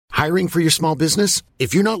Hiring for your small business?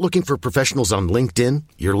 If you're not looking for professionals on LinkedIn,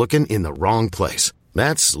 you're looking in the wrong place.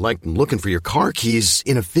 That's like looking for your car keys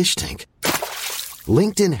in a fish tank.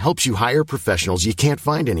 LinkedIn helps you hire professionals you can't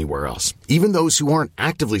find anywhere else, even those who aren't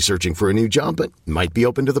actively searching for a new job but might be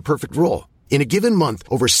open to the perfect role. In a given month,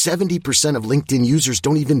 over 70% of LinkedIn users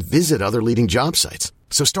don't even visit other leading job sites.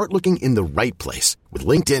 So start looking in the right place. With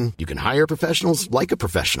LinkedIn, you can hire professionals like a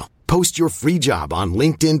professional. Post your free job on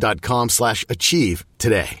linkedin.com/achieve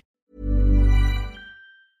today.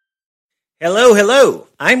 Hello.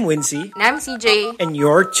 I'm Wincy. And I'm CJ. And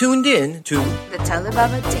you're tuned in to The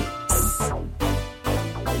Telebaba Tapes.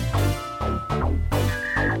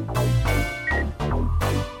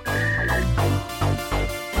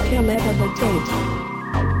 Telebaba Tapes.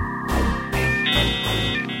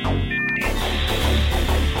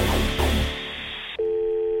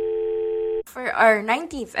 For our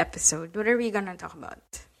 19th episode, what are we gonna talk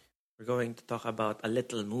about? We're going to talk about a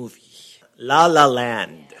little movie, La La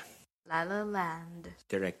Land. La La Land.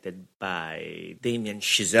 Directed by Damien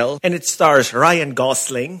Chazelle. And it stars Ryan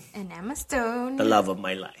Gosling. And Emma Stone. The love of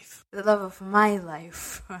my life. The love of my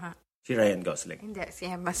life. Si Ryan Gosling. Hindi,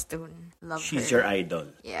 si Emma Stone. Love She's her. your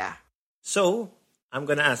idol. Yeah. So, I'm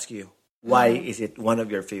gonna ask you, why is it one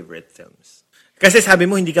of your favorite films? Kasi sabi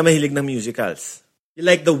mo, hindi ka mahilig ng musicals. You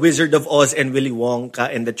like The Wizard of Oz and Willy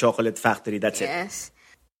Wonka and The Chocolate Factory. That's it. Yes.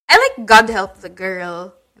 I like God Help the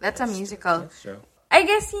Girl. That's a musical. That's true. I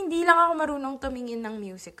guess hindi lang ako marunong tumingin ng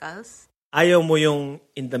musicals. Ayaw mo yung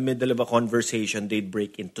in the middle of a conversation, they'd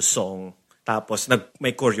break into song, tapos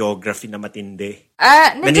may choreography na matindi.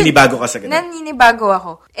 Naninibago ka sa ganun? Naninibago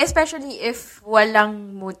ako. Especially if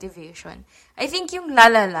walang motivation. I think yung La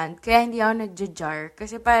La Land, kaya hindi ako nagja-jar.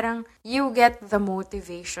 Kasi parang you get the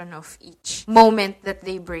motivation of each moment that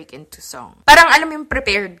they break into song. Parang alam mo yung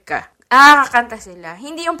prepared ka. Kakanta sila.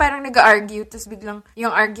 Hindi yung parang nag-argue, tapos biglang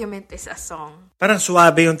yung argument is a song. Parang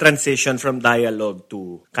suwabe yung transition from dialogue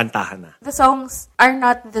to kantahan na. The songs are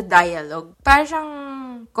not the dialogue. Parang siyang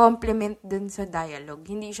complement dun sa dialogue.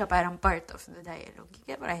 Hindi siya parang part of the dialogue. You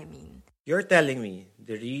get what I mean? You're telling me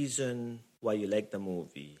the reason why you like the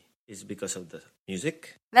movie is because of the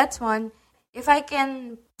music? That's one. If I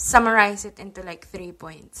can summarize it into like 3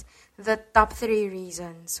 points, the top 3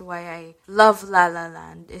 reasons why I love La La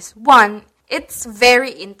Land is, one, it's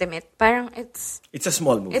very intimate. Parang it's a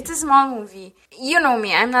small movie. It's a small movie. You know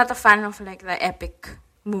me, I'm not a fan of like the epic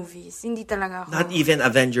movies. Hindi talaga ako. Not even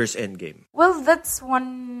Avengers Endgame. Well, that's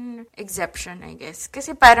one exception, I guess.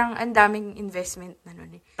 Kasi parang ang daming investment na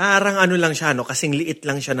nun eh. Parang ano lang siya, no? Kasing liit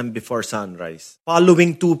lang siya ng Before Sunrise.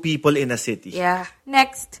 Following 2 people in a city. Yeah.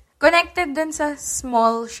 Next, connected dun sa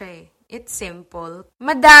small siya eh. It's simple.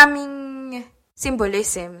 Madaming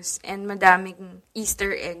symbolisms and madaming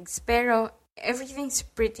Easter eggs. Pero, everything's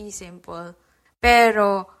pretty simple.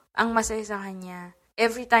 Pero, ang masaya sa kanya,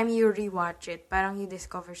 every time you rewatch it, parang you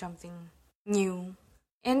discover something new.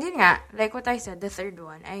 And yun nga, like what I said, the third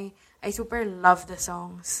one, I super love the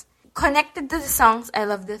songs. Connected to the songs, I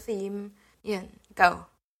love the theme. Yun,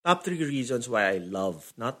 ikaw. Top 3 reasons why I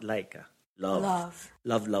love, not like, love.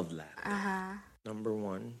 Love Land. Uh-huh. Number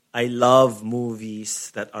 1, I love movies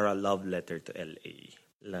that are a love letter to LA.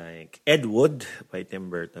 Like Ed Wood by Tim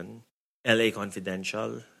Burton, LA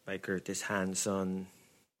Confidential by Curtis Hanson,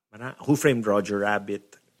 Who Framed Roger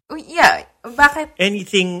Rabbit. Oh, yeah, bakit?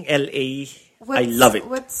 Anything LA, I love it.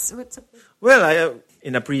 What's Well,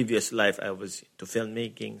 in a previous life, I was into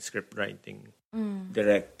filmmaking, script writing,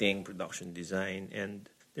 directing, production design, and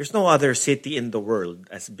there's no other city in the world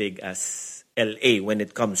as big as LA when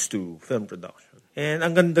it comes to film production. And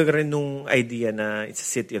ang ganda rin nung idea na it's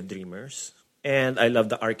a city of dreamers. And I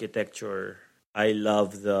love the architecture. I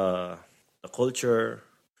love the culture.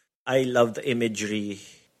 I love the imagery.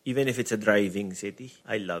 Even if it's a driving city,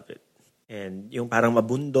 I love it. And yung parang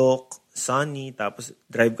mabundok, sunny, tapos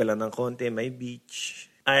drive ka lang ng konti, may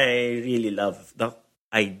beach. I really love the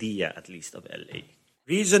idea, at least, of LA.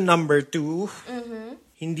 Reason number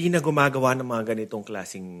 2, hindi na gumagawa ng mga ganitong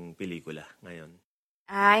klaseng pelikula ngayon.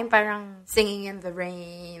 Yung parang Singing in the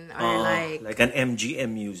Rain or like an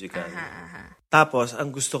MGM musical. Tapos,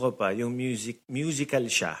 ang gusto ko pa, yung musical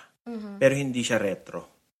siya, pero hindi siya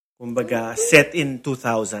retro. Kumbaga, set in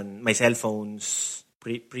 2000, may cellphones,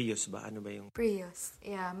 Prius ba? Ano ba yung? Prius.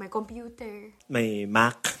 Yeah, may computer. May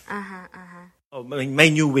Mac. Oh,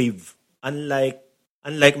 may new wave.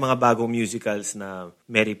 Unlike mga bagong musicals na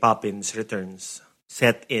Mary Poppins Returns,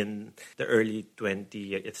 set in the early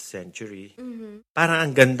 20th century. Parang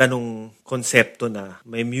ang ganda nung konsepto na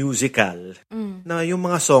may musical na yung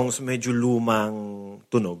mga songs medyo lumang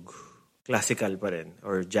tunog. Classical pa rin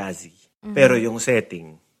or jazzy. Pero yung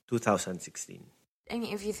setting, 2016. I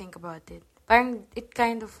mean, if you think about it, parang it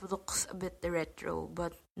kind of looks a bit retro,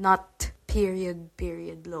 but not period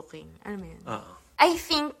looking. Ano mo yun? I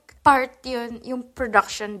think part yun, yung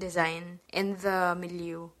production design in the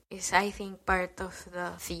milieu is, I think, part of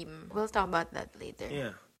the theme. We'll talk about that later.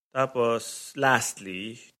 Yeah. Tapos,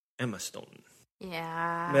 lastly, Emma Stone.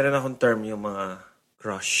 Yeah. Meron akong term yung mga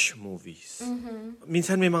crush movies.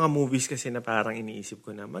 Minsan may mga movies kasi na parang iniisip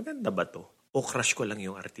ko na, maganda ba to? O crush ko lang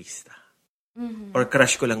yung artista? Or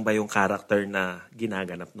crush ko lang ba yung character na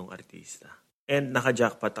ginaganap ng artista? And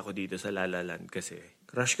naka-jackpot ako dito sa La La Land kasi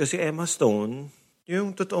crush ko si Emma Stone,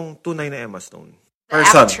 yung totoong tunay na Emma Stone. The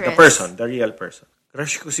real person.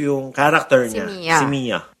 Crush ko si yung character niya, si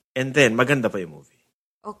Mia. And then, maganda pa yung movie.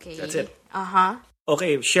 Okay. That's it.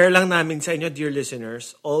 Okay, share lang namin sa inyo, dear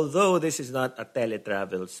listeners, although this is not a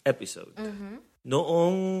teletravels episode.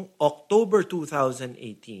 Noong October 2018,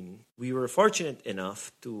 we were fortunate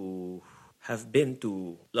enough to have been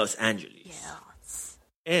to Los Angeles. Yes.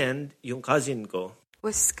 And yung cousin ko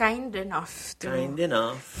was kind enough,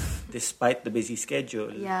 despite the busy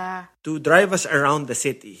schedule, to drive us around the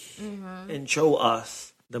city and show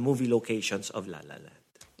us the movie locations of La La Land.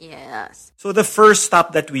 Yes. So the first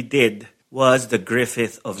stop that we did was the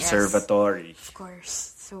Griffith Observatory. Of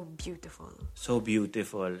course. So beautiful. So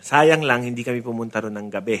beautiful. Sayang lang, hindi kami pumunta ron ng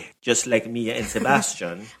gabi. Just like Mia and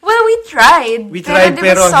Sebastian. Well, we tried.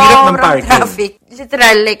 Pero ang hirap ng parking. Traffic.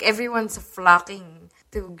 Literal, like everyone's flocking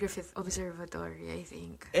to Griffith Observatory, I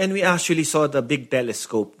think. And we actually saw the big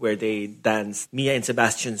telescope where they danced Mia and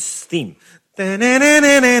Sebastian's theme.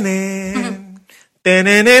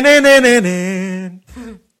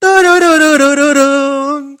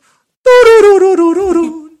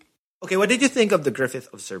 Okay, what did you think of the Griffith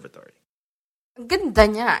Observatory? Ganda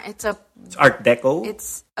niya. It's Art Deco?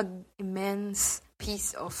 It's an immense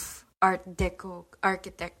piece of Art Deco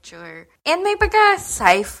architecture. And may pagka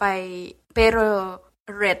sci-fi, pero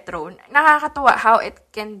retro. Nakakatuwa how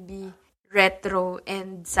it can be retro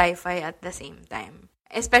and sci-fi at the same time.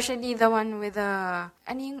 Especially the one with ano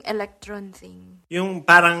yung electron thing? Yung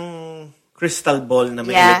parang crystal ball na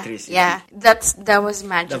may electricity. Yeah, that was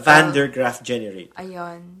magical. The Van der Graaf generator.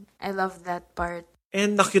 Ayun. I love that part.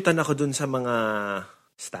 And nakyutan ako dun sa mga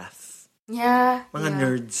staff. Yeah. Mga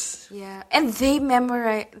nerds. Yeah. And they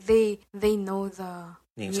memorize, they know the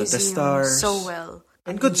names of the stars. So well.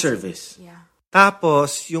 And good service. Yeah.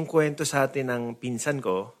 Tapos, yung kwento sa atin ng pinsan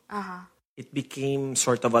ko, it became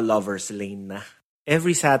sort of a lover's lane na.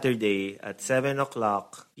 Every Saturday at 7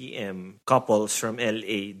 o'clock p.m., couples from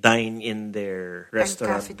LA dine in their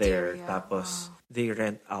restaurant there. Tapos, they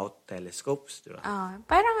rent out telescopes. Diba?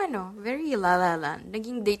 Parang very La La Land.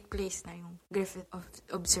 Naging date place na yung Griffith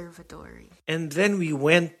Observatory. And then we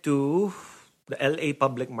went to the LA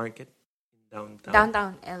Public Market in downtown.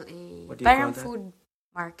 Downtown LA. What do you parang call that? Food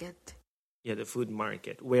market. Yeah, the food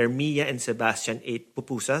market. Where Mia and Sebastian ate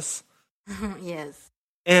pupusas. Yes.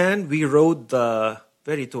 And we rode the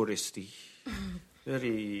very touristy,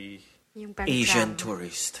 very Asian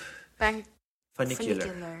tourist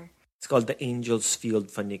funicular. It's called the Angels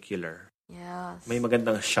Field Funicular. Yes. May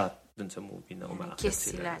magandang shot dun sa movie na umaakit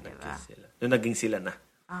sila. Diba? Nung naging sila na.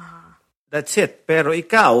 That's it. Pero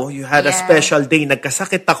ikaw, you had a special day.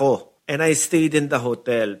 Nagkasakit ako. And I stayed in the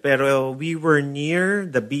hotel. Pero we were near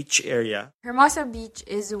the beach area. Hermosa Beach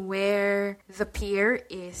is where the pier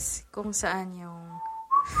is. Kung saan yung...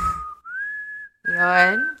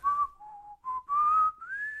 Yun.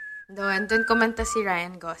 Doon kumanta si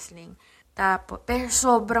Ryan Gosling. Pero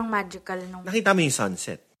sobrang magical nung... Nakita mo yung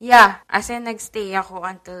sunset? Yeah. As in, nagstay ako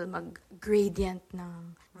until mag-gradient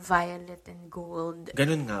ng violet and gold.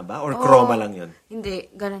 Ganun nga ba? Or chroma lang yun? Hindi.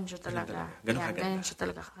 Ganun siya talaga. Ganun siya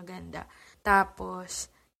talaga kaganda. Tapos,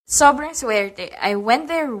 sobrang swerte. I went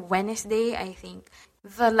there Wednesday, I think.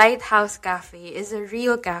 The Lighthouse Cafe is a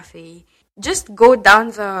real cafe. Just go down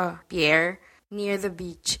the pier near the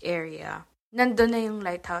beach area. Nandun na yung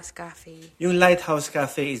Lighthouse Cafe. Yung Lighthouse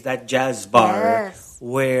Cafe is that jazz bar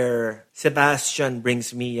where Sebastian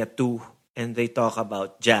brings Mia to and they talk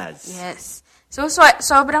about jazz. Yes. So,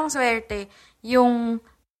 sobrang swerte. Yung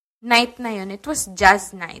night na yun, it was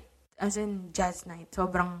jazz night. As in, jazz night.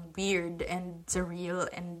 Sobrang weird and surreal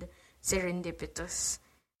and serendipitous.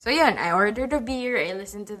 So, yun. I ordered a beer. I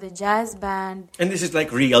listened to the jazz band. And this is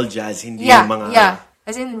like real jazz, hindi yung mga... Yeah.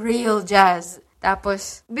 As in, real jazz.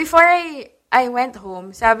 Tapos, before I went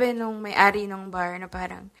home, sabi nung may-ari ng bar na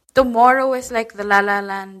parang, tomorrow is like the La La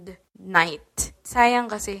Land night. Sayang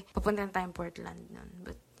kasi, papunta tayong Portland nun.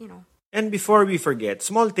 But, you know. And before we forget,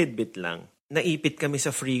 small tidbit lang. naipit kami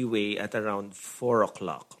sa freeway at around 4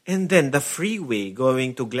 o'clock. And then, the freeway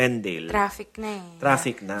going to Glendale. Traffic na eh.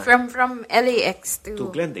 Traffic na. From LAX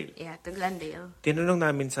To Glendale. Yeah, to Glendale. Tinanong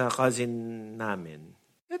namin sa cousin namin,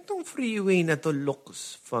 itong freeway na to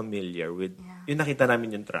looks familiar with, yung nakita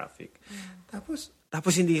namin yung traffic.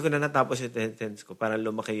 Tapos hindi ko na natapos yung sentence ko. Parang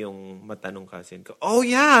lumaki yung mata ng cousin ko. Oh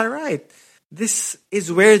yeah, right. This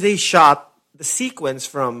is where they shot the sequence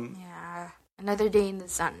from Another Day in the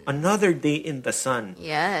Sun. Another Day in the Sun.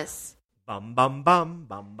 Yes. Bam bam bam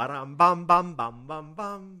bam baram bam bam bam bam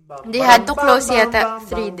bam bam. They had to close yata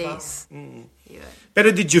 3 days.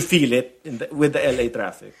 Pero did you feel it with the LA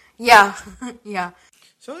traffic? Yeah. Yeah.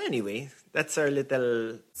 So anyway, that's our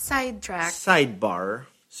little sidebar.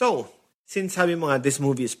 So, since sabi mo nga, this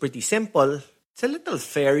movie is pretty simple, it's a little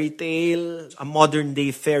fairy tale, a modern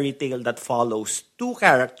day fairy tale that follows 2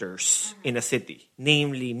 characters in a city,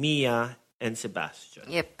 namely Mia and Sebastian.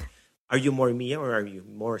 Yep. Are you more Mia or are you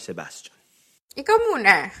more Sebastian? Ikaw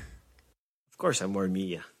muna. Of course, I'm more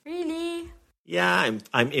Mia. Really? Yeah,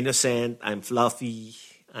 I'm innocent, I'm fluffy,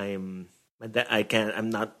 I'm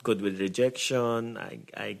not good with rejection,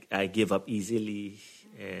 I give up easily,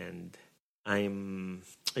 and I'm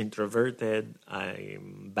introverted,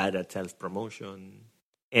 I'm bad at self-promotion,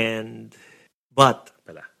 but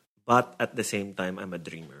at the same time, I'm a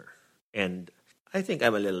dreamer. And I think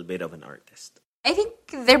I'm a little bit of an artist. I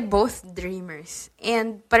think they're both dreamers.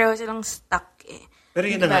 And pareho silang stuck eh. Pero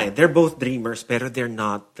yun na nga eh, they're both dreamers, pero they're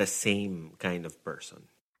not the same kind of person.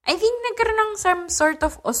 I think nagkaroon ng some sort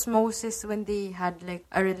of osmosis when they had like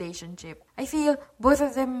a relationship. I feel both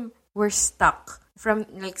of them were stuck from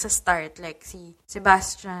like sa start. Like si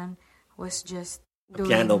Sebastian was just doing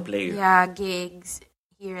piano player. Yeah, gigs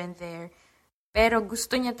here and there. Pero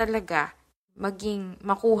gusto niya talaga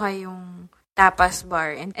makuha yung tapas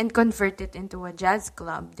bar and convert it into a jazz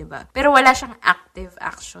club, diba? Pero wala siyang active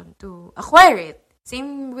action to acquire it.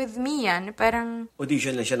 Same with Mia, parang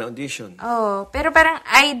audition lang siya na audition. Oh, pero parang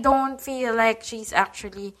I don't feel like she's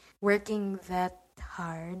actually working that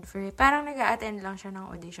hard for it. Parang nag-a-attend lang siya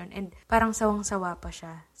ng audition and parang sawang-sawa pa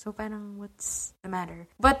siya. So parang what's the matter?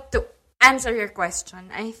 But to answer your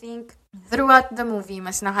question, I think throughout the movie,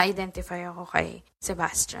 mas naka-identify ako kay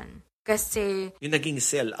Sebastian. Kasi yung naging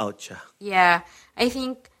sell-out siya. Yeah, I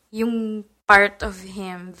think yung part of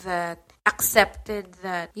him that accepted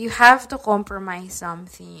that you have to compromise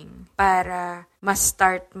something para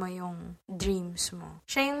ma-start mo yung dreams mo.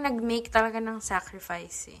 Siya yung nag-make talaga ng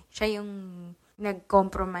sacrifice eh. Siya yung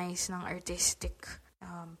nag-compromise ng artistic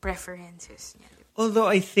preferences niya. Although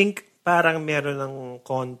I think parang meron ng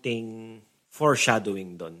konting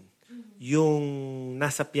foreshadowing doon. Yung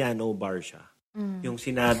nasa piano bar siya. Yung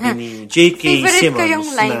sinabi ni J.K. Simmons ko yung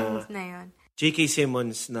line na yun. J.K.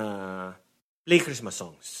 Simmons na play Christmas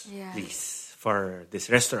songs, please, for this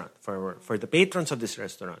restaurant, for the patrons of this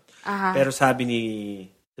restaurant. Pero sabi ni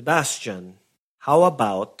Sebastian, how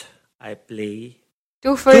about I play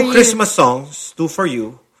 2 for 2 you. Christmas songs, 2 for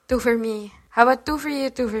you. 2 for me. How about 2 for you,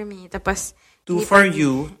 2 for me? Tapos 2 for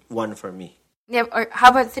you, 1 for me. Yeah, or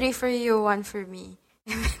how about 3 for you, 1 for me?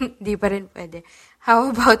 Di pa rin pwede.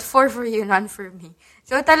 How about 4 for you, none for me?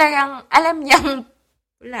 So talagang alam niyang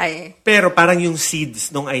wala eh. Pero parang yung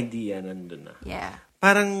seeds ng idea nandun na. Yeah.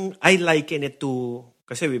 Parang I liken it to,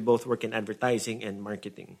 kasi we both work in advertising and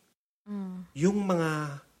marketing. Yung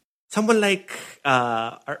mga, someone like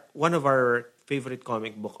one of our favorite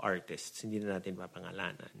comic book artists, hindi na natin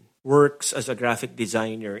papangalanan, works as a graphic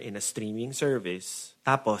designer in a streaming service.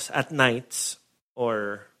 Tapos at nights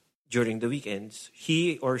or during the weekends,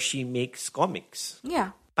 he or she makes comics.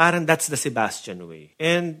 Yeah. Parang that's the Sebastian way.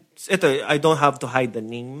 And ito, I don't have to hide the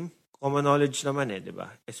name. Common knowledge naman eh, di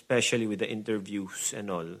ba? Especially with the interviews and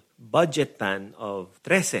all. Budget Tan of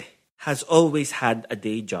 13 has always had a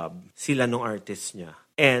day job. Sila nung artists niya.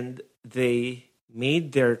 And they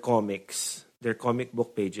made their comic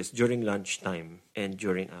book pages during lunchtime and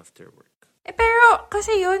during after work. Pero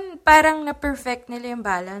kasi yun, parang na-perfect nila yung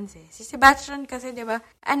balance eh. Si Sebastian kasi, di ba,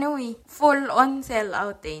 full-on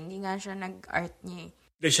sell-out eh. Hindi nga siya nag-art niya eh.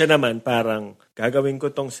 Siya naman parang, gagawin ko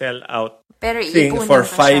tong sell-out pero thing for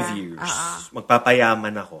 5 siya. years.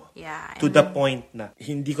 Magpapayaman ako. Yeah. To the point na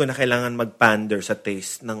hindi ko na kailangan mag-pander sa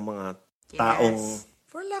taste ng mga taong,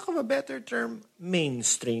 for lack of a better term,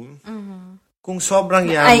 mainstream. Kung sobrang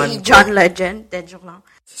yaman ko, John Legend, joke lang.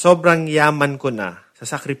 Sobrang yaman ko na,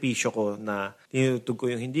 sa sakripisyo ko na tinutug ko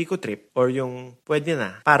yung hindi ko trip or yung pwede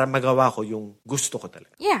na para magawa ko yung gusto ko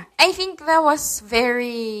talaga. Yeah. I think that was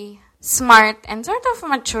very smart and sort of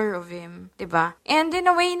mature of him, diba? And in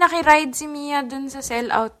a way, nakiride si Mia dun sa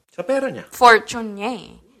sellout Sa pera niya. fortune niya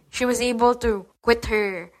eh. She was able to quit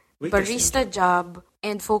her barista job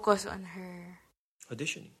and focus on her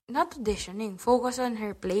auditioning. Not auditioning, focus on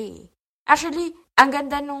her play. Actually, ang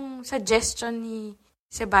ganda nung suggestion ni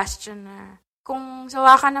Sebastian na kung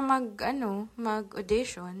sawa ka na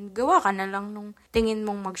mag-audition, gawa ka na lang nung tingin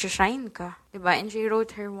mong mag-shine ka. Diba? And she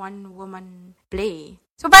wrote her one-woman play.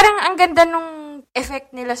 So, parang ang ganda nung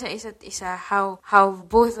effect nila sa isa't isa, how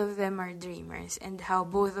both of them are dreamers and how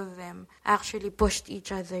both of them actually pushed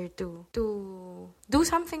each other to do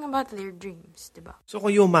something about their dreams, diba? So,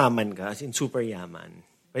 kung yumaman ka, as in super yaman,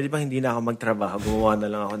 pwede ba hindi na ako magtrabaho, gumawa na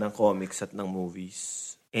lang ako ng comics at ng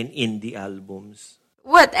movies and indie albums?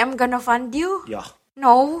 What? I'm gonna fund you? Yeah.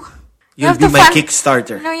 No. You'll be my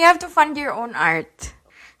Kickstarter. No, you have to fund your own art.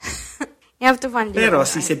 You have to fund your Pero own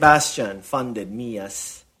si art. Sebastian funded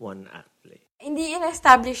Mia's one-act play. Hindi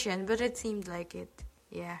in-establish yun, but it seemed like it.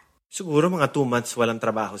 Yeah. Siguro mga 2 months walang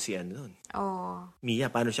trabaho si nun. Oh, Mia,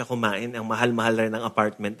 paano siya kumain? Ang mahal-mahal rin ng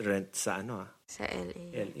apartment rent sa sa LA.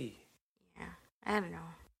 LA. Yeah. I don't know.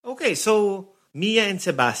 Okay, so Mia and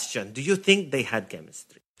Sebastian, do you think they had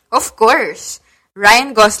chemistry? Of course.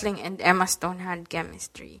 Ryan Gosling and Emma Stone had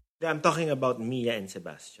chemistry. I'm talking about Mia and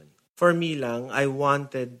Sebastian. For me lang, I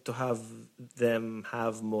wanted to have them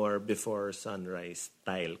have more Before Sunrise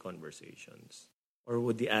style conversations or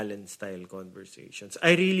Woody Allen style conversations.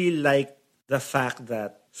 I really like the fact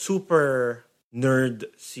that super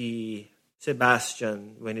nerd si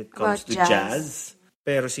Sebastian when it comes About to jazz.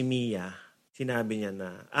 Pero si Mia, sinabi niya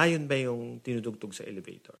na, yun ba yung tinutugtog sa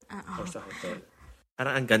elevator or sa hotel?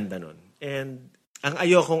 Parang ang ganda nun. And ang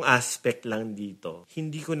ayokong aspect lang dito,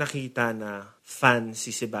 hindi ko nakita na fan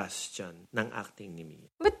si Sebastian ng acting ni Mia.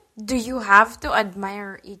 But do you have to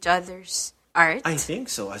admire each other's art? I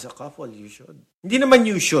think so. As a couple, you should. Hindi naman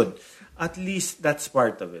you should. At least that's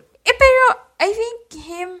part of it. Pero I think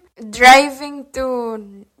him driving to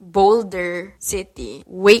Boulder City,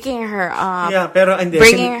 waking her up,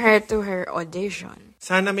 bringing her to her audition.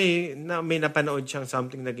 Sana may napanood siyang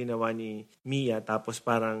something na ginawa ni Mia tapos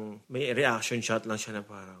parang may reaction shot lang siya na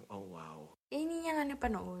parang, oh wow. Hindi niya nga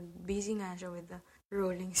napanood. Busy nga siya with the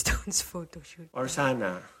Rolling Stones photo shoot. Or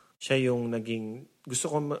sana, siya yung naging, gusto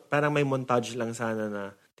ko, parang may montage lang sana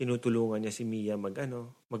na tinutulungan niya si Mia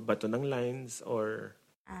magbato ng lines or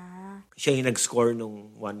siya yung nag-score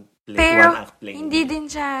nung one act play. Hindi din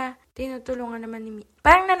siya tinutulungan naman ni Mia.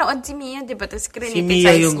 Parang nanood si Mia, di ba? Tapos si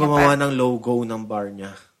Mia yung gumawa ng logo ng bar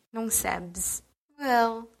niya. Nung Sebs.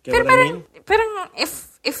 Well, pero parang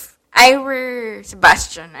if I were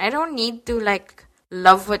Sebastian, I don't need to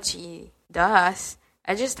love what she does.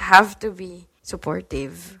 I just have to be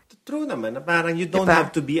supportive. True naman, na parang you don't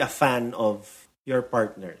have to be a fan of your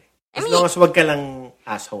partner. As long as wag ka lang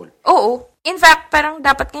asshole. Oo. In fact, parang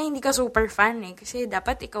dapat nga hindi ka super fan kasi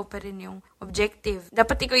dapat ikaw pa rin yung objective.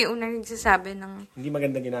 Dapat ikaw yung unang nagsasabi ng hindi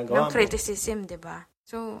maganda ginagawa ng criticism, di ba?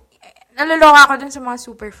 So, naloloka ako dun sa mga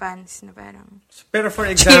super fans na parang pero for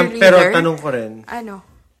example, pero tanong ko rin.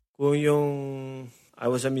 Kung yung I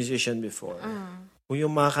was a musician before. Kung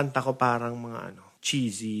yung mga kanta ko parang mga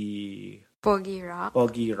cheesy Pogi rock.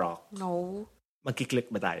 No. Magkiklik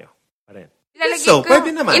ba tayo? Pa rin. Pwede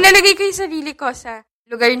naman. Ilalagay ko yung sarili ko sa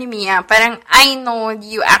lugar ni Mia. Parang, I know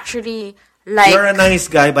you actually like... You're a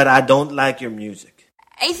nice guy, but I don't like your music.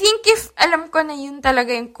 I think if alam ko na yun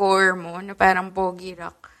talaga yung core mo, na parang pogi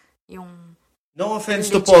rock, yung... No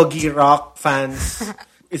offense to pogi rock fans.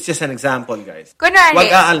 It's just an example, guys. Kunwari,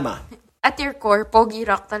 wag aalma. At your core, pogi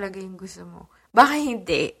rock talaga yung gusto mo. Baka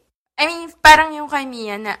hindi. I mean, parang yung kay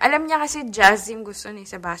Mia na, alam niya kasi jazz yung gusto ni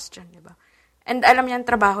Sebastian, di ba? And alam niya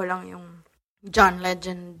trabaho lang yung John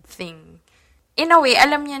Legend thing. In a way,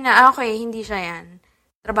 alam niya na, okay, hindi siya yan.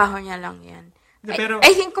 Trabaho niya lang yan. Pero,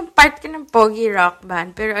 I think kung part ka ng pogi rock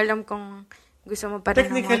band, pero alam kong gusto mo pa rin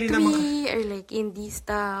ng mga twee or indie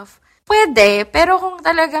stuff, pwede. Pero kung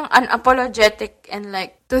talagang unapologetic and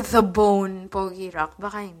to the bone pogi rock,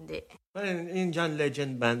 baka hindi. Yung John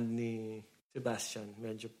Legend band ni Sebastian,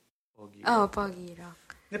 medyo pogi rock. Oh, pogi rock.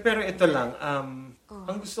 Pero ito lang,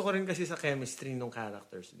 ang gusto ko rin kasi sa chemistry ng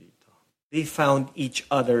characters dito. They found each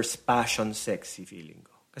other's passion sexy, feeling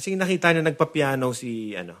ko. Kasi nakita na nagpa-piano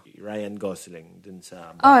si Ryan Gosling dun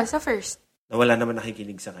sa bar. Oh, sa first. Na wala naman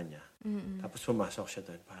nakikinig sa kanya. Mm-mm. Tapos pumasok siya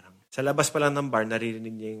dun. Parang sa labas pa lang ng bar,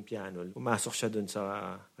 naririnig niya yung piano. Pumasok siya dun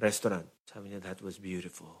sa restaurant. Sabi niya, that was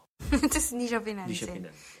beautiful. Tapos hindi siya pinansin.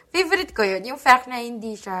 Favorite ko yun. Yung fact na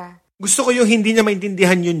hindi siya... Gusto ko yung hindi niya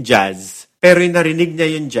maintindihan yung jazz. Pero yung narinig niya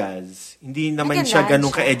yung jazz, hindi naman siya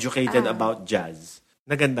ganun ka-educated about jazz.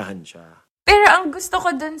 Nagandahan siya. Pero ang gusto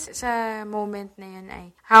ko dun sa moment na yun ay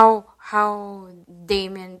how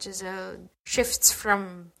Damien Chazelle shifts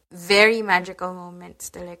from very magical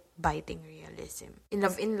moments to like biting realism. In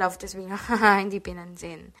love, tapos bigla, hindi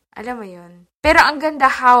pinansin. Alam mo yun? Pero ang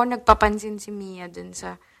ganda how nagpapansin si Mia dun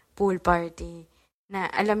sa pool party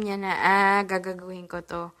na alam niya na, gagagawin ko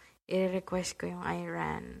to. I-request ko yung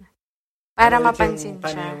Iran. Para mapansin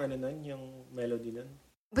siya. Paano yung melody nun?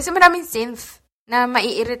 Basta maraming synth na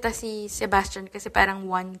maiirita si Sebastian kasi parang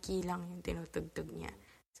 1 key lang yung tinutugtog niya.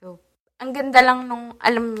 So, ang ganda lang nung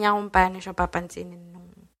alam niya kung paano siya papansinin nung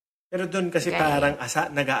pero doon kasi parang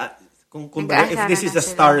kung if this is a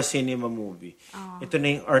Star Cinema movie, ito na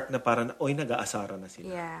yung arc na parang, nag-aasara na sila.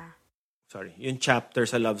 Yeah. Sorry. Yung chapter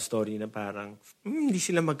sa love story na parang, hindi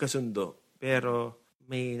sila magkasundo, pero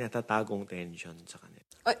may natatagong tension sa kanila.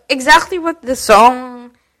 Exactly what the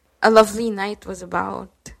song A Lovely Night was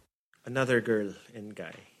about. Another girl and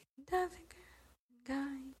guy. Another girl and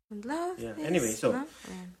guy. Love yeah. is Anyway, so,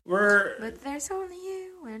 but there's only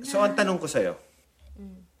you and so, ang tanong ko sa'yo,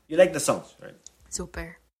 you like the songs, right?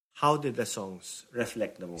 Super. How did the songs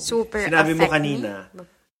reflect the movie? Super. Sinabi mo kanina,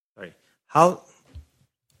 sorry,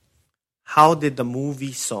 how did the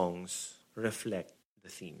movie songs reflect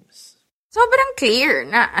the themes? Sobrang clear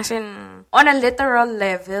na, as in, on a literal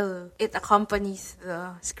level, it accompanies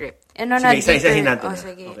the script. And on isa-isahin natin.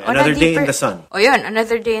 Sige. Okay. Another Day in the Sun. Yun,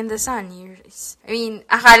 Another Day in the Sun. I mean,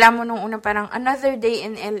 akala mo nung una parang Another Day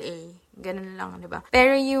in LA. Ganun lang, di ba?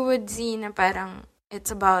 Pero you would see na parang it's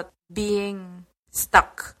about being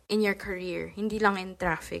stuck in your career. Hindi lang in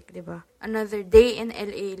traffic, di ba? Another Day in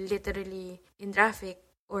LA, literally in traffic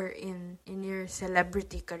or in your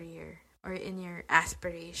celebrity career. Or in your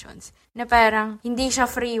aspirations. Na parang, hindi siya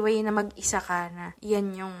freeway na mag-isa ka na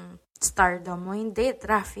yan yung stardom mo. Hindi,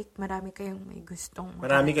 traffic. Marami kayong may gustong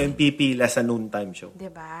marami kayong pipila sa noontime show.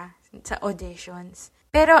 Diba? Sa auditions.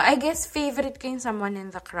 Pero I guess favorite ko yung Someone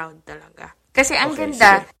in the Crowd talaga. Kasi ang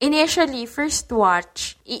ganda, initially, first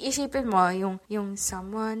watch, iisipin mo yung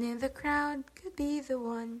Someone in the Crowd could be the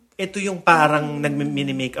one. Ito yung parang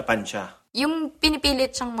nag-mini-make-upan siya. Yung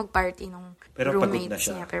pinipilit siyang mag-party nung pero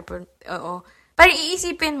roommates niya. Oo. Parang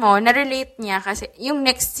iisipin mo, na-relate niya kasi, yung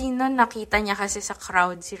next scene nun, nakita niya kasi sa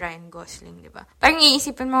crowd si Ryan Gosling, di ba? Parang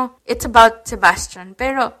iisipin mo, it's about Sebastian.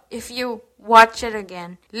 Pero, if you watch it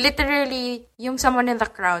again, literally, yung Someone in the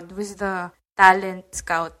Crowd was the talent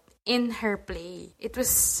scout in her play. It was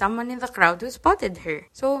someone in the crowd who spotted her.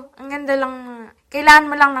 So, ang ganda lang, kailangan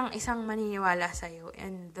mo lang ng isang maniniwala sa'yo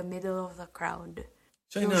in the middle of the crowd.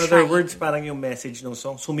 So, in other words, parang yung message ng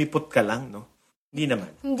song, sumipot ka lang, no? Hindi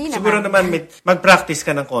naman. Siguro naman, mag-practice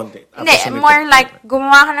ka ng konti. Hindi, more like,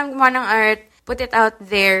 gumawa ng art, put it out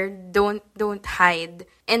there, don't hide.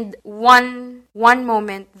 And one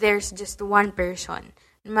moment, there's just one person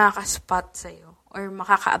na makaka-spot sa'yo or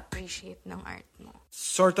makaka-appreciate ng art mo.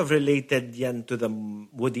 Sort of related yan to the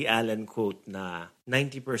Woody Allen quote na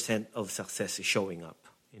 90% of success is showing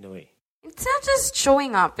up, in a way. It's not just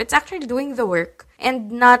showing up. It's actually doing the work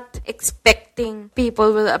and not expecting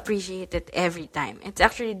people will appreciate it every time. It's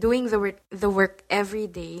actually doing the work every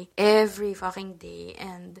day, every fucking day.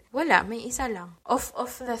 And wala, may isa lang. Of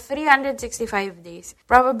the 365 days,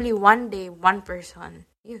 probably one day, one person.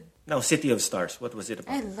 Yun. Now, City of Stars, what was it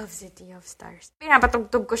about? I love City of Stars.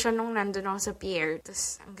 Pinapatugtog ko siya nung nandun ako sa pier.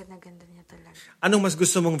 Tapos, ang ganda-ganda niya talaga. Anong mas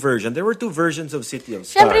gusto mong version? There were 2 versions of City of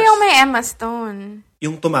Stars. Siyempre yung may Emma Stone.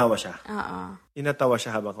 Yung tumawa siya? Oo. Yung natawa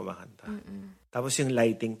siya habang kumakanta. Tapos yung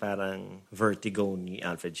lighting parang Vertigo ni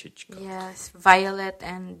Alfred Hitchcock. Yes, violet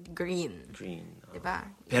and green. Green. Diba?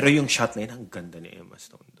 Pero yung shot na yun, ang ganda ni Emma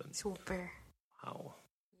Stone doon. Super. Wow.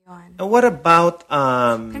 Yun. And what about...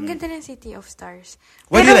 Ang ganda ng City of Stars.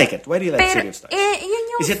 Why do you like it? Why do you like City of Stars? Yun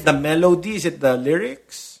yung, is it the melody? Is it the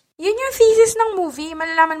lyrics? Yun yung thesis ng movie.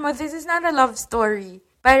 Malalaman mo, this is not a love story.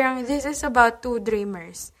 Parang this is about 2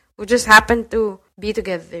 dreamers who just happen to be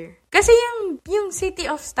together. Kasi yung City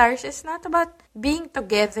of Stars is not about being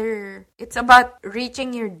together. It's about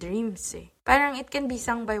reaching your dreams eh. Parang it can be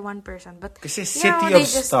sung by one person. But kasi City of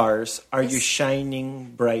Stars, are you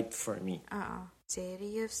shining bright for me?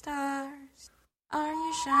 City of Stars, are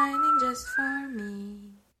you shining just for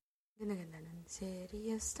me? Ganda-ganda nun.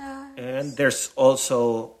 City of Stars. And there's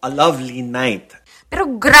also A Lovely Night.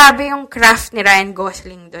 Pero grabe yung craft ni Ryan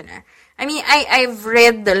Gosling dun ah. I mean, I've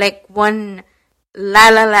read like one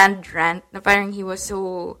La La Land rant na parang he was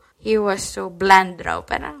so bland raw.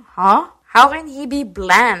 Parang, How can he be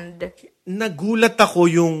bland? Nagulat ako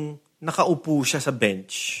yung nakaupo siya sa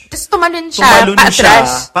bench. Tapos tumalon siya,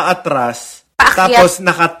 paatras. Tapos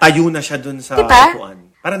nakatayo na siya dun sa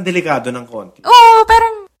upuan. Parang delikado ng konti. Oo,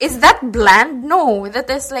 parang Is that bland? No, that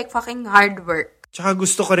is like fucking hard work. Tsaka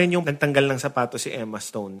gusto ko rin yung nagtanggal ng sapato si Emma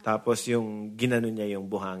Stone. Tapos yung ginano niya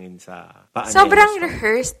yung buhangin sa paa niya. Sobrang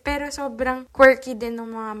rehearsed, pero sobrang quirky din ng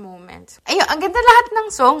mga moments. Ayun, ang ganda lahat ng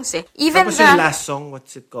songs eh. Even tapos yung last song,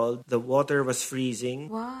 what's it called? The Water Was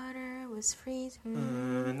Freezing. Water was freezing.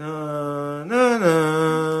 Na, na, na,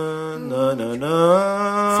 na, na, na.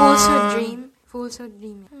 Fool's Dream. Fool's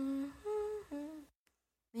Dream.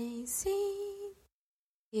 May sing,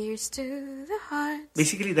 here's to the heart.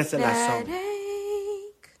 Basically, that's the last song.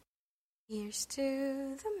 Ache. Here's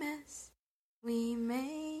to the mess we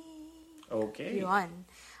made. Okay. Yun.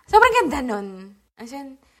 Sobrang ganda nun. As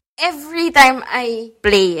in, every time I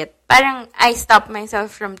play it, parang I stop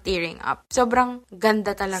myself from tearing up. Sobrang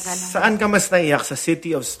ganda talaga nun. Saan ka mas naiyak? Sa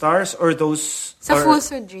City of Stars or those... Sa Fool's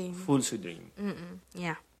Dream. Fool's Dream.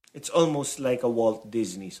 Yeah. It's almost like a Walt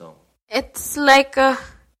Disney song. It's like a...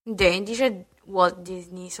 Hindi siya Walt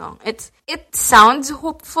Disney song. It sounds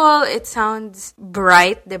hopeful, it sounds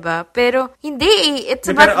bright, diba? Pero hindi eh. It's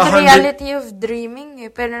about the reality of dreaming eh.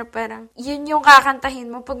 Pero parang, yun yung kakantahin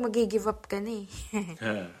mo pag mag-give up ka na eh.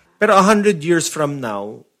 Pero 100 years from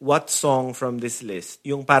now, what song from this list,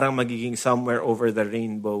 yung parang magiging Somewhere Over the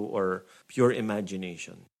Rainbow or Pure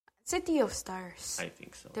Imagination? City of Stars. I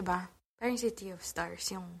think so. Diba? Parang City of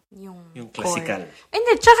Stars, yung classical.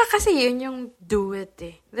 Hindi, tsaka kasi yun yung duet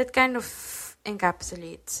eh. That kind of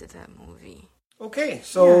encapsulates the movie. Okay,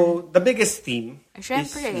 so the biggest theme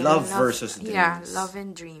Siyempre, is love versus dreams. Yeah, love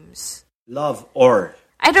and dreams. Love or.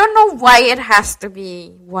 I don't know why it has to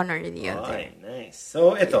be one or the other. Okay, nice.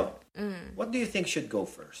 So ito, what do you think should go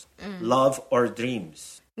first? Love or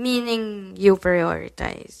dreams? Meaning, you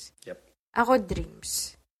prioritize. Yep. Ako,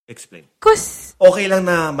 dreams. Explain. Okay lang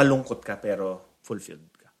na malungkot ka pero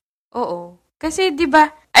fulfilled ka. Oo. Kasi, di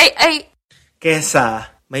ba, Kesa,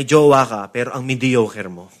 may jowa ka pero ang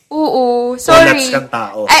mediocre mo. Oo. Sorry. Collapse kang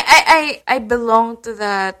tao. I belong to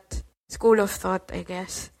that school of thought, I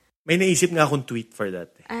guess. May naisip nga akong tweet for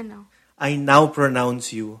that. Ano? I now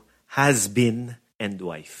pronounce you has-been and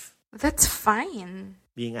wife. That's fine.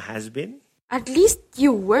 Being a has-been? At least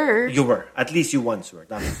you were. You were. At least you once were.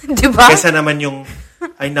 Tama. Diba? Kesa naman yung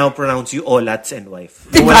I now pronounce you olats and wife.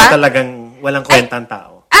 Diba? Walang kwentang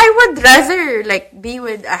tao. I would rather be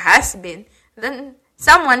with a has-been than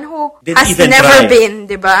someone who Didn't has even never try. been,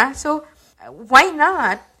 diba? So, why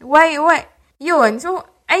not? Why? Yun. So,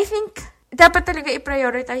 I think, dapat talaga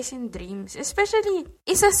i-prioritize yung dreams. Especially,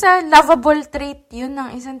 isa sa lovable trait yun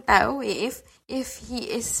ng isang tao eh. If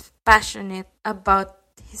he is passionate about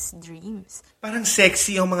his dreams. Parang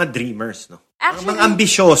sexy yung mga dreamers, no? Actually, ang mga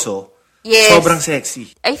ambisyoso, yes. Sobrang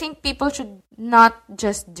sexy. I think people should not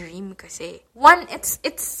just dream kasi. One, it's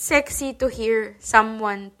sexy to hear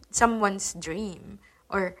someone's dream.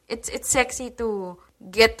 Or it's sexy to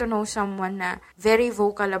get to know someone na very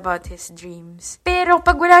vocal about his dreams. Pero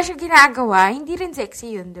pag wala siya ginagawa, hindi rin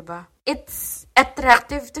sexy yun, diba? It's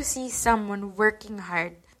attractive to see someone working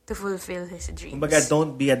hard to fulfill his dreams. Kumbaga,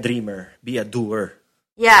 don't be a dreamer, be a doer.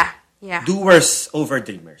 Yeah. Doers over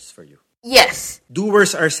dreamers for you. Yes.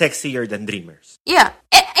 Doers are sexier than dreamers. Yeah.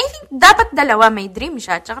 I think dapat dalawa, may dream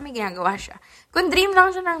siya, tsaka may ginagawa siya. Kung dream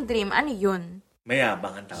lang siya ng dream, ano yun?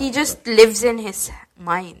 Mayabang ang tao. He just lives in his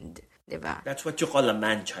mind. Diba? That's what you call a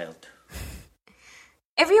man-child.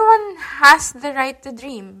 Everyone has the right to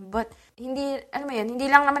dream, but hindi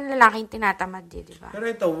lang naman lalaking tinatamad diba? Pero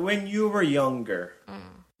ito, when you were younger,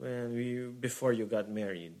 before you got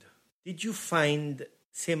married, did you find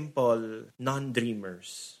simple,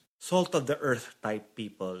 non-dreamers, salt-of-the-earth type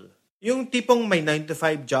people? Yung tipong may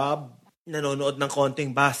 9-to-5 job, nanonood ng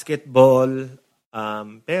konting basketball,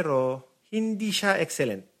 pero hindi siya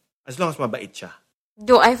excellent. As long as mabait siya.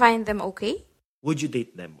 Do I find them okay? Would you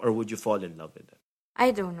date them or would you fall in love with them?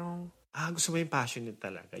 I don't know. Gusto mo yung passionate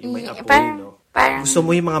talaga. Yung may apoy, no? Parang, gusto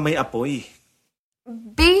mo yung mga may apoy.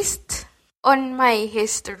 Based on my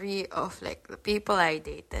history of the people I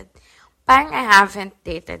dated, parang I haven't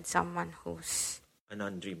dated someone who's A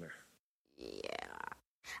non-dreamer. Yeah.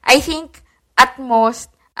 I think, at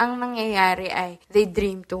most, ang nangyayari ay they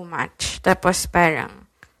dream too much. Tapos parang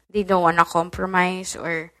they don't wanna compromise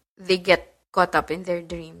or they get caught up in their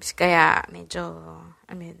dreams. Kaya medyo,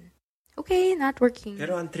 okay, not working.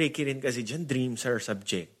 Pero ang tricky rin kasi dyan, dreams are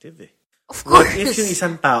subjective eh. Of course. What if yung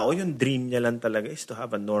isang tao, yung dream niya lang talaga is to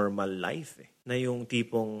have a normal life eh. Na yung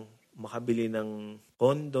tipong makabili ng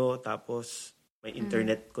condo, tapos may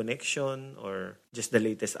internet connection, or just the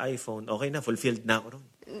latest iPhone, okay na, fulfilled na ako ron.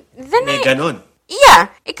 May ganun. Yeah.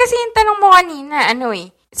 Kasi yung tanong mo kanina,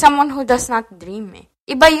 someone who does not dream eh.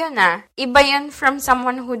 Iba yun Iba yun from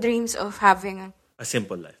someone who dreams of having A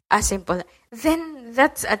simple life. Then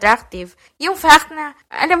that's attractive. Yung fact na,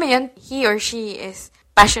 alam mo yun, he or she is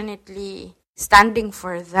passionately standing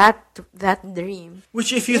for that dream.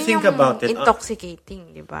 Which if you think about it,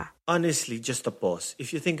 intoxicating, di ba? honestly, just a pause.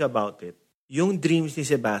 If you think about it, yung dreams ni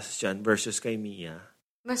Sebastian versus kay Mia,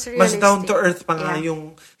 Mas down to earth pa nga Yeah.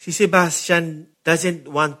 yung si Sebastian doesn't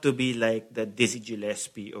want to be like the Dizzy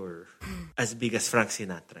Gillespie or as big as Frank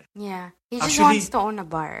Sinatra. Yeah. He just Actually, wants to own a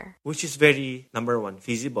bar. Which is very, number one,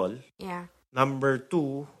 feasible. Yeah. Number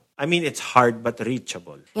two, I mean, it's hard but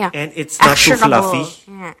reachable. Yeah. And it's not too Actionable. fluffy.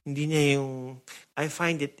 Yeah. Hindi niya yung... I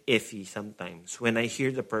find it iffy sometimes when I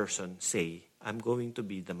hear the person say, I'm going to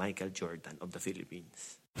be the Michael Jordan of the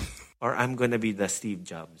Philippines. Or I'm gonna be the Steve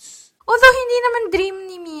Jobs. Although, hindi naman dream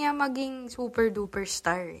ni Mia maging super-duper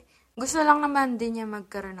star. Gusto lang naman din niya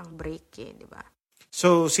magkaroon ng break di ba?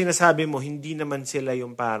 So, sinasabi mo, hindi naman sila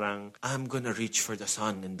yung parang, I'm gonna reach for the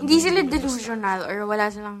sun and the Hindi moon. sila and the delusional or wala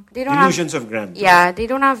silang... They don't Delusions have, of grandeur. Yeah, they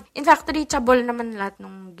don't have... In fact, reachable naman lahat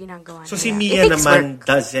ng ginagawa So, nila. si Mia It takes naman work.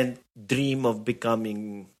 doesn't dream of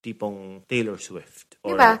becoming tipong Taylor Swift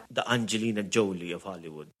or Diba? the Angelina Jolie of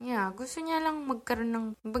Hollywood. Yeah, gusto niya lang magkaroon ng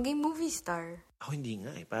maging movie star. Ako hindi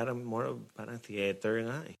nga Parang more of, parang theater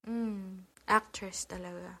nga Actress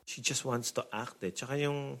talaga. She just wants to act Tsaka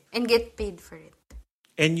yung... And get paid for it.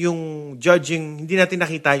 And yung judging, hindi natin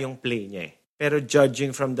nakita yung play niya Pero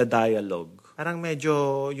judging from the dialogue, parang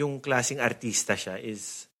medyo yung klaseng artista siya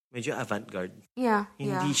is medyo avant-garde. Yeah,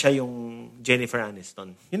 Hindi siya yung Jennifer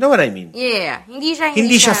Aniston. You know what I mean? Yeah, hindi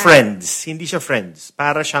Hindi siya friends. Hindi siya friends.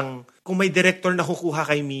 Para siyang, kung may director na kukuha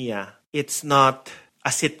kay Mia, it's not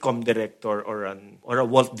a sitcom director or a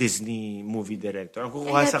Walt Disney movie director. Ang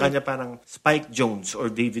kukuha sa kanya parang Spike Jonze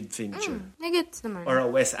or David Fincher. Nagets naman. Or a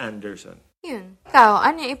Wes Anderson. Yun. Ikaw,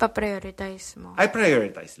 ano yung ipaprioritize mo? I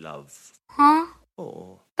prioritize love. Huh?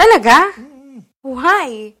 Oo. Talaga?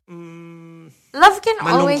 Why? Love can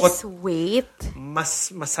Malungkot. always wait. Mas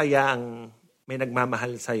masaya ang may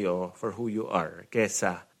nagmamahal sa'yo for who you are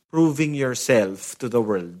kesa proving yourself to the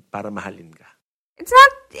world para mahalin ka. It's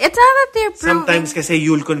not that they're proving. Sometimes kasi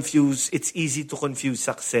it's easy to confuse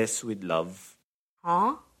success with love.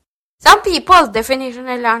 Huh? Some people, definition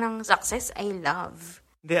nila ng success ay love.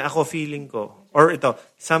 Hindi, ako feeling ko, or ito,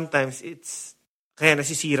 sometimes kaya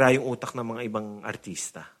nasisira yung utak ng mga ibang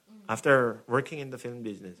artista after working in the film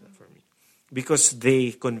business for me. Because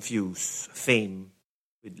they confuse fame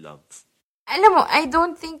with love. Alam mo, I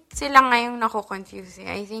don't think sila ngayong nako-confuse.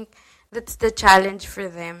 I think that's the challenge for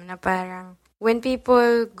them na parang when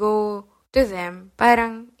people go to them,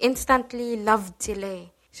 parang instantly loved sila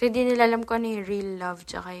So, di nila alam kung ano yung real love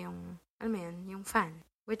tsaka yung, alam mo yun, yung fan.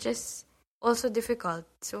 Which is also difficult.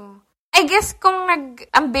 So, I guess kung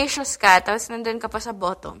nag-ambitious ka, tapos nandun ka pa sa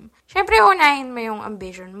bottom, syempre unahin mo yung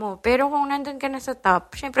ambition mo. Pero kung nandun ka na sa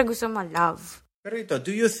top, syempre gusto mo love. Pero ito,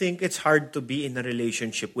 do you think it's hard to be in a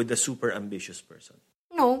relationship with a super ambitious person?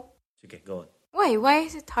 No. Sige, go on. Why? Why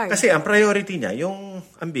is it hard? Kasi ang priority niya, yung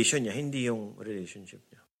ambition niya, hindi yung relationship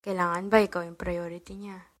niya. Kailangan ba ikaw yung priority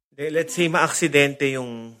niya? Let's say, maaksidente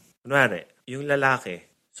yung, kunwari, yung lalaki,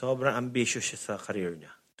 sobrang ambitious siya sa career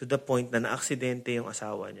niya. To the point na naaksidente yung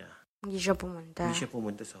asawa niya. Hindi siya pumunta. Hindi siya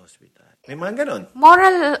pumunta sa hospital. May mga ganon.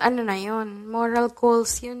 Moral, na yun? Moral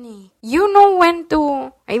goals yun You know when to,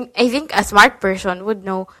 I think a smart person would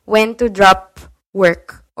know when to drop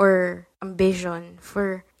work or ambition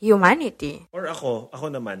for humanity. Or ako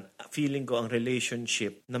naman, feeling ko ang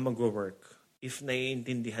relationship na mag-work if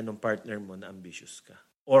naiintindihan ng partner mo na ambitious ka.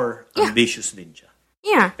 Or ambitious din siya.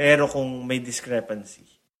 Yeah. Pero kung may discrepancy,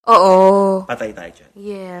 Oo. patay tayo dyan.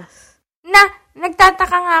 Yes.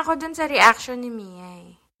 Nagtataka nga ako dun sa reaction ni Mia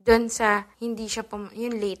Dun sa, hindi siya,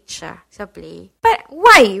 yung late siya sa play. But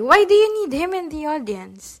why? Why do you need him in the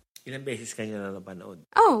audience? Ilang beses kanya na napanood.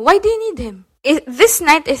 Oh, why do you need him? This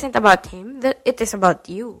night isn't about him. It is about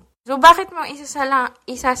you. So, bakit mo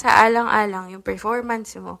isasaalang-alang yung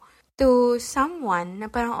performance mo to someone na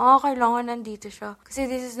parang, kailangan nandito siya. Kasi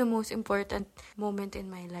this is the most important moment in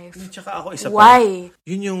my life. Tsaka ako isa pa. Why?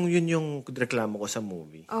 Yun yung reklamo ko sa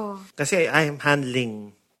movie. Oh. Kasi I'm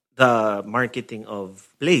handling the marketing of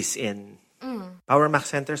plays in Power Max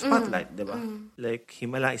Center Spotlight, di ba? Like,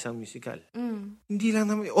 Himala, isang musical. Hindi lang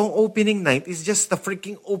naman, ang opening night is just the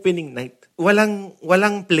freaking opening night.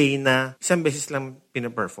 Walang play na isang beses lang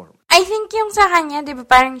pinaperform. I think yung sa kanya, di ba,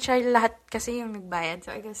 parang siya lahat kasi yung nagbayad.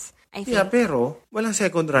 So, I think. Yeah, pero, walang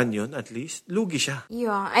second run yun, at least. Lugi siya.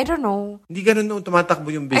 Yeah, I don't know. Hindi ganun nung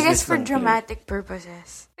tumatakbo yung business. I guess for ng dramatic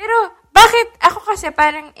purposes. Pero, bakit? Ako kasi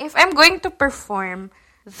parang, if I'm going to perform,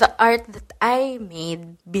 the art that I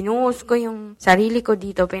made, binuhos ko yung sarili ko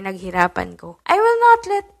dito, pinaghirapan ko, I will not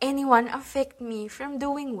let anyone affect me from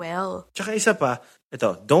doing well. Tsaka isa pa,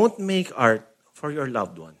 ito, don't make art for your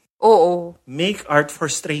loved one. Oo. Make art for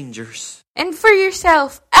strangers. And for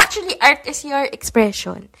yourself. Actually, art is your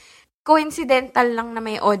expression. Coincidental lang na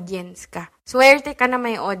may audience ka. Swerte ka na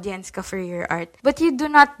may audience ka for your art. But you do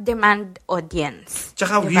not demand audience.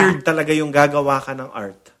 Tsaka weird talaga yung gagawa ka ng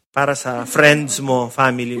art para sa friends mo,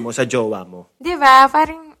 family mo, sa jowa mo. Diba?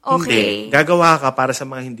 Parang okay. Hindi. Gagawa ka para sa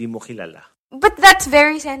mga hindi mo kilala. But that's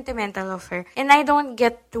very sentimental of her. And I don't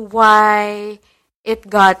get why it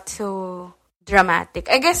got so dramatic.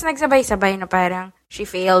 I guess nagsabay-sabay na parang she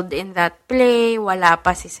failed in that play, wala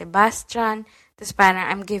pa si Sebastian, tapos parang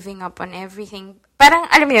I'm giving up on everything. Parang,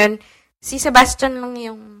 alam mo yun, si Sebastian lang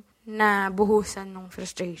yung nabuhusan ng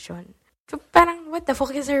frustration. So parang, what the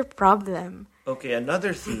fuck is her problem? Okay,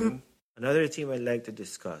 another theme I'd like to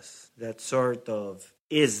discuss that sort of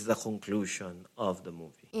is the conclusion of the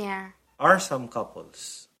movie. Yeah. Are some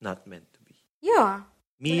couples not meant to be? Yeah.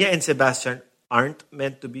 Mia and Sebastian aren't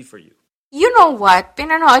meant to be for you. You know what?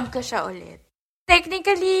 Pinanood ko siya ulit.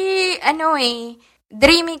 Technically,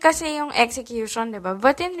 dreamy kasi yung execution, diba?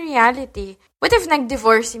 But in reality, what if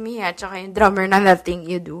nag-divorce si Mia tsaka yung drummer ng That Thing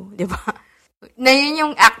You Do, diba? Na yun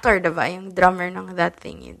yung actor, diba? Yung drummer ng That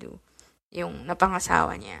Thing You Do. Yung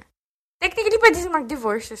napangasawa niya. Technically, pwede sila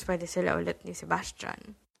mag-divorce, pwede sila ulit ni Sebastian.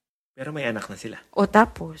 Pero may anak na sila. O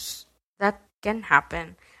tapos, that can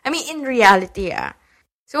happen. I mean, in reality,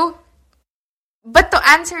 So, but to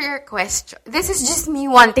answer your question, this is just me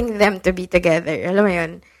wanting them to be together. Alam mo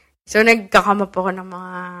yun? So, nagkakamap ako ng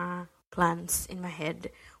mga plans in my head.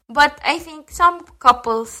 But I think some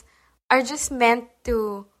couples are just meant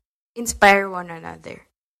to inspire one another.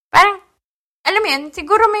 Parang, alam mo yun,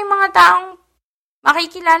 siguro may mga taong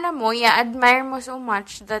makikilala mo, admire mo so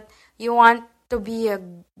much that you want to be a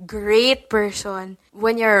great person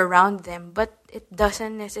when you're around them. But it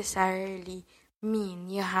doesn't necessarily mean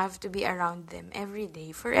you have to be around them every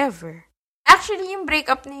day, forever. Actually, yung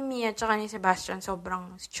breakup ni Mia tsaka ni Sebastian,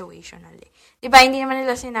 sobrang situational eh. Diba, hindi naman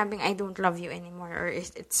nila sinabing, I don't love you anymore, or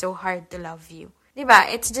it's so hard to love you. Diba,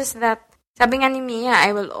 it's just that, sabi nga ni Mia,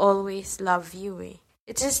 I will always love you eh.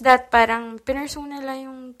 It's just that parang pinursue nila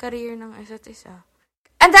yung career ng isa't isa.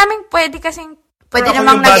 Ang daming pwede kasing, pwede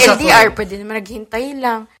namang nag-LDR, pwede namang naghintay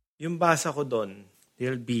lang. Yung basa ko doon,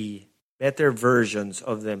 they'll be better versions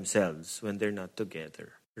of themselves when they're not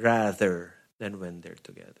together rather than when they're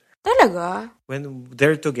together. Talaga? When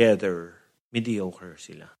they're together, mediocre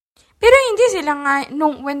sila. Pero hindi sila nga,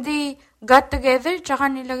 when they got together, tsaka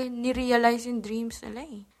nila nirealize yung dreams nila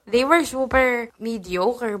eh. They were super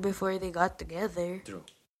mediocre before they got together. True.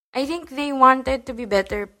 I think they wanted to be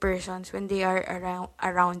better persons when they are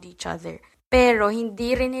around each other. Pero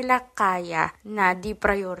hindi rin nila kaya na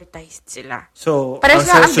deprioritized sila. So, parang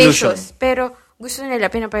sila solution. ambitious, pero gusto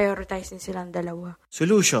nila, pinaprioritize din silang dalawa.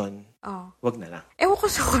 Solution? Oh. Wag na lang. Ewan ko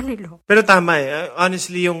sa kanila. Pero tama eh.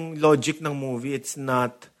 Honestly, yung logic ng movie, it's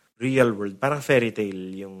not real world. Parang fairy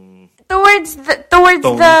tale yung Towards the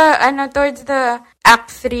act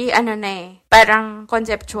 3, parang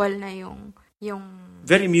conceptual na yung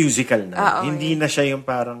very musical na. Hindi na siya yung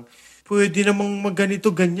parang pwede namang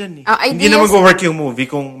magganito, ganyan eh. Hindi na mag-work yung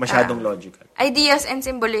movie kung masyadong logical. Ideas and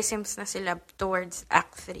symbolisms na sila towards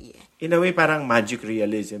Act 3. In a way, parang magic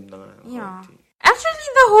realism na. Yeah. Actually,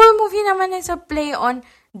 the whole movie naman is a play on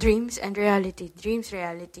dreams and reality. Dreams,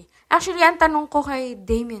 reality. Actually, ang tanong ko kay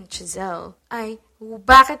Damien Chazelle ay,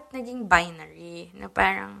 bakit naging binary? Na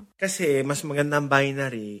parang kasi mas magandang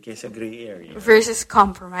binary kaysa gray area. Versus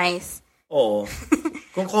compromise. Oo.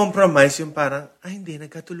 Kung compromise, yung parang, hindi,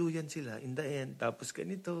 nagkatuluyan sila in the end. Tapos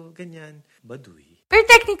ganito, ganyan. Baduy. Pero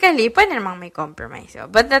technically, pwede namang may compromise.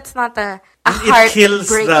 But that's not a it kills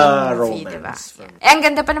heartbreaking the movie, romance. diba? Ang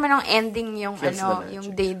ganda pa naman ng ending yung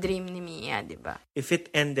yung daydream ni Mia, diba? If it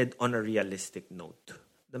ended on a realistic note,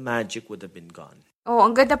 the magic would have been gone. Oh,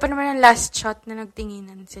 ang ganda pa naman ng last shot na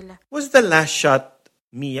nagtinginan sila. Was the last shot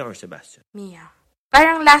Mia or Sebastian? Mia.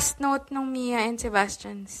 Parang last note ng Mia and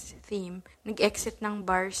Sebastian's theme, nag-exit ng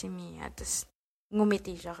bar si Mia, tapos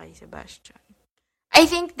ngumiti siya kay Sebastian. I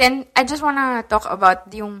think then, I just wanna talk about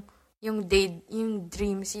yung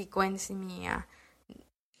dream sequence ni Mia.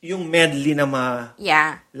 Yung medley na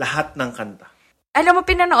lahat ng kanta. Alam mo,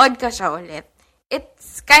 pinanood ka siya ulit.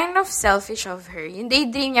 It's kind of selfish of her. Yung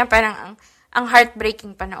daydream niya, parang ang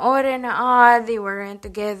heartbreaking panoorin na, they weren't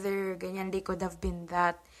together, ganyan, they could have been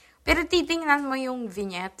that. Pero titingnan mo yung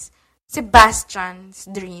vignettes, Sebastian's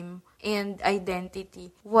dream and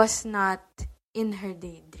identity was not in her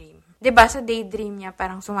daydream. Diba sa daydream niya,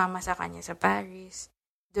 parang sumama sa kanya sa Paris.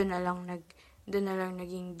 doon na lang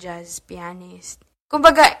naging jazz pianist.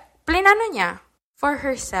 Kumbaga, plinano niya for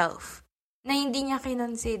herself na hindi niya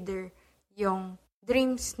kinonsider yung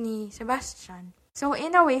dreams ni Sebastian. So,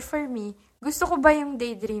 in a way, for me, gusto ko ba yung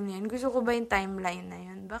daydream na yun? Gusto ko ba yung timeline na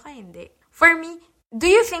yun? Baka hindi. For me, do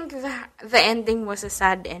you think the ending was a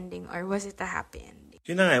sad ending or was it a happy ending?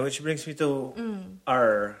 Yun na nga, which brings me to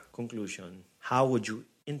our conclusion. How would you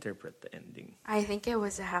interpret the ending? I think it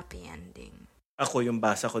was a happy ending. Ako, yung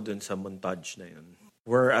basa ko dun sa montage na yun,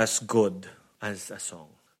 we're as good as a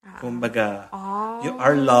song. Kumbaga,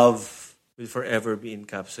 our love will forever be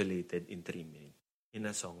encapsulated in 3 minutes. In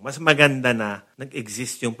a song. Mas maganda na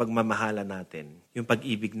nag-exist yung pagmamahala natin, yung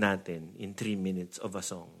pag-ibig natin in 3 minutes of a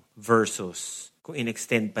song versus kung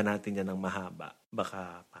in-extend pa natin yan ng mahaba,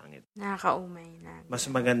 baka pangit. Nakakaumay na. Mas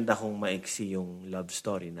maganda kung maiksi yung love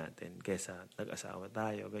story natin kaysa nag-asawa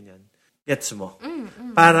tayo, ganyan. Gets mo?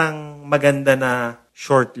 Parang maganda na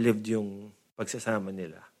short-lived yung pagsasama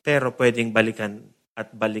nila. Pero pwedeng balikan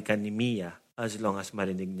ni Mia as long as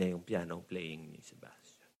marinig niya yung piano playing ni Sebastian.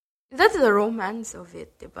 That's the romance of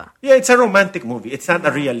it, diba? Yeah, it's a romantic movie. It's not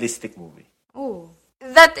a realistic movie. Oh.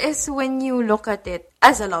 That is when you look at it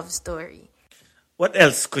as a love story. What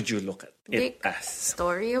else could you look at it as?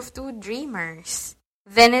 Story of two dreamers.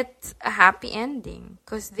 Then it's a happy ending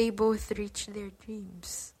because they both reach their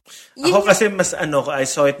dreams. Ako kasi mas I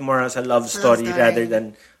saw it more as a love story rather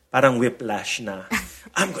than parang whiplash na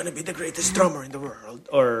I'm gonna be the greatest drummer in the world.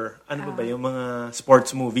 Or ano ba yung mga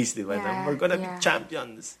sports movies, di ba? Yeah, We're gonna be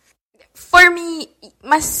champions. For me,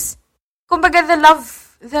 kumbaga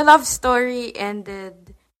the love story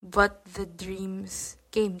ended, but the dreams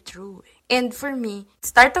came true. And for me,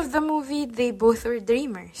 start of the movie, they both were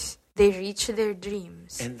dreamers. They reached their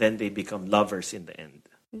dreams. And then they become lovers in the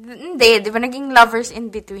end. Hindi, di ba naging lovers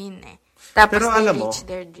in between eh. Tapos pero they alam mo, reached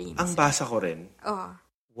their dreams. Ang basa ko rin,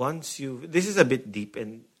 this is a bit deep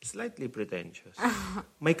and slightly pretentious.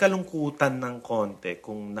 May kalungkutan ng konti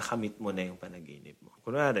kung nakamit mo na yung panaginip mo.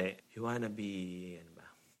 Kunwari, you wanna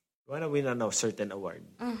win a certain award.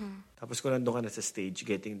 Tapos kung nandun ka na sa stage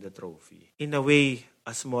getting the trophy. In a way,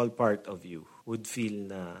 a small part of you would feel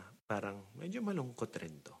na parang medyo malungkot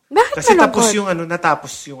rin to. Bakit kasi malungkot?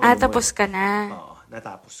 natapos yung tapos ka na. Oo,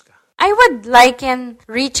 natapos ka. I would liken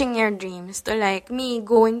reaching your dreams to like me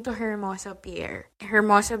going to Hermosa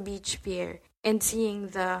Beach Pier, and seeing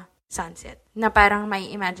the sunset. Na parang may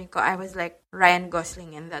imagine ko, I was like Ryan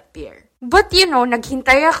Gosling in that pier. But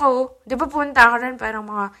naghintay ako. Di ba punta ako rin parang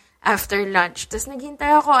mga after lunch. Tapos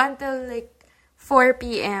naghintay ako until like 4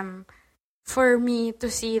 p.m. for me to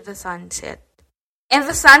see the sunset. And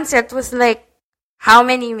the sunset was like, how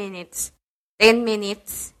many minutes? 10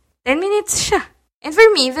 minutes? 10 minutes siya. And for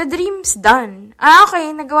me, the dream's done.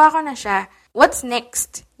 Okay, nagawa ko na siya. What's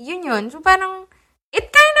next? Yun. So parang, it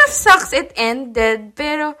kind of sucks it ended,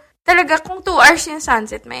 pero talaga kung 2 hours yung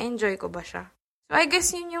sunset, may enjoy ko ba siya? So I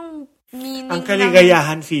guess yun yung meaning. Ang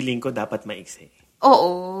kaligayahan feeling ko dapat maiksi.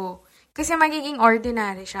 Oo. Kasi magiging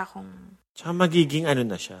ordinary siya kung... Tsaka magiging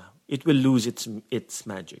na siya. It will lose its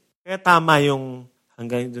magic. Kaya tama yung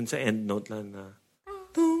hanggang dun sa end note lang na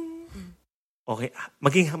okay,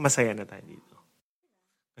 maging masaya na tayo dito.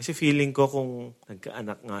 Kasi feeling ko kung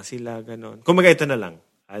nagkaanak nga sila, ganon. Kung ito na lang,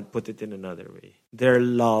 I'd put it in another way. Their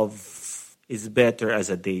love is better as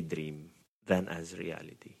a daydream than as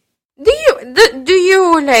reality. Do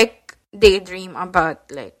you like daydream about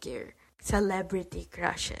like your celebrity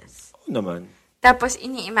crushes? Oo naman. Tapos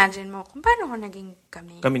ini-imagine mo kung paano ko naging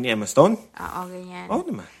kami. Kami ni Emma Stone? Oo, ganyan. Oo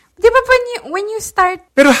naman. Di ba when you start...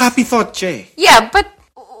 Pero happy thought siya eh. Yeah, but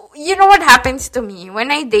you know what happens to me when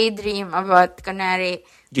I daydream about, kunwari...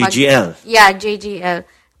 JGL. JGL.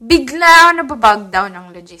 Bigla ako nababag down ng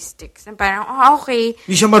logistics. Na parang, okay.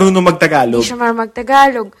 Hindi siya marunong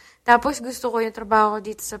magtagalog. Tapos gusto ko yung trabaho ko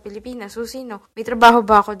dito sa Pilipinas. So, may trabaho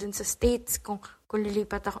ba ako dun sa States kung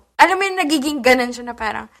lilipat ako? Alam mo yung nagiging ganun siya na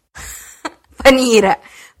parang panira.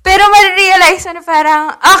 Pero ma-realize na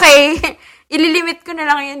parang, okay, ililimit ko na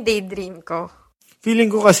lang yung daydream ko. Feeling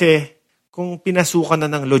ko kasi, kung pinasukan na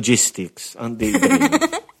ng logistics ang daydream,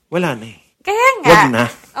 wala na eh. Kaya nga. Wag na.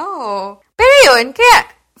 Oo. Pero yun, kaya,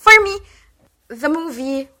 for me, the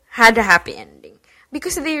movie had a happy ending.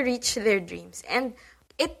 Because they reached their dreams. And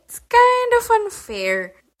it's kind of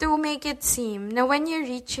unfair to make it seem na when you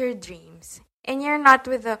reach your dreams, and you're not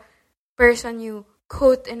with the person you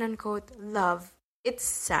quote and unquote love, it's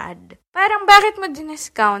sad. Parang bakit mo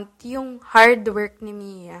discount yung hard work ni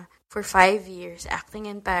Mia for 5 years acting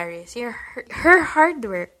in Paris, her hard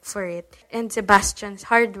work for it, and Sebastian's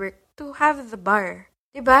hard work to have the bar.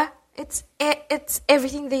 Diba? It's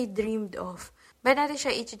everything they dreamed of. But natin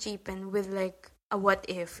siya i-cheapen with like what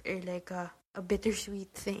if or like a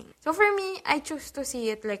bittersweet thing. So for me, I choose to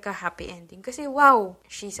see it like a happy ending. Kasi wow,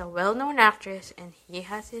 she's a well-known actress and he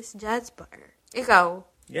has his jazz bar. Ikaw?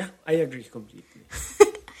 Yeah, I agree completely.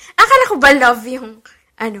 Akala ko ba love yung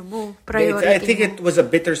priority I think mo? it was a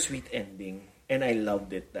bittersweet ending and I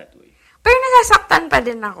loved it that way. Pero nasasaktan pa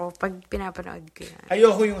din ako pag pinapanood ko yan.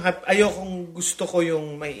 Ayokong gusto ko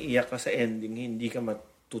yung maiiyak ka sa ending, hindi ka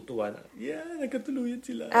matutuwa na, nagkatuluyan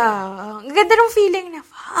sila. Ang ganda ng feeling na,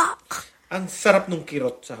 fuck. Ang sarap nung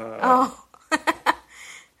kirot sa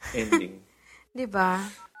ending. Diba?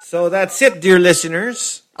 So that's it, dear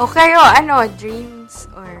listeners. O kayo, dreams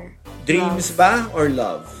or Dreams love? ba or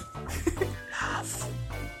love? Love.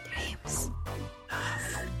 Dreams. Love.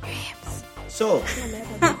 Dreams. So,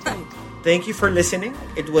 thank you for listening.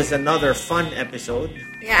 It was another fun episode.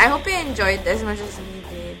 Yeah, I hope you enjoyed as much as we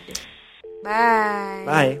did. Bye.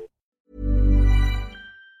 Bye.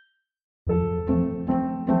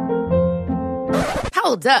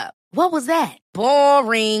 Hold up. What was that?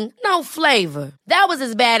 Boring. No flavor. That was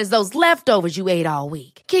as bad as those leftovers you ate all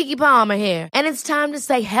week. Keke Palmer here, and it's time to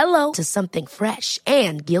say hello to something fresh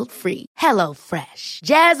and guilt-free. Hello Fresh.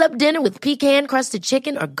 Jazz up dinner with pecan-crusted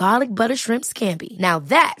chicken or garlic butter shrimp scampi. Now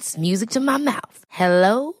that's music to my mouth.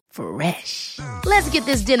 Hello Fresh. Let's get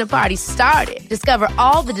this dinner party started. Discover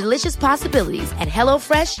all the delicious possibilities at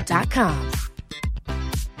HelloFresh.com.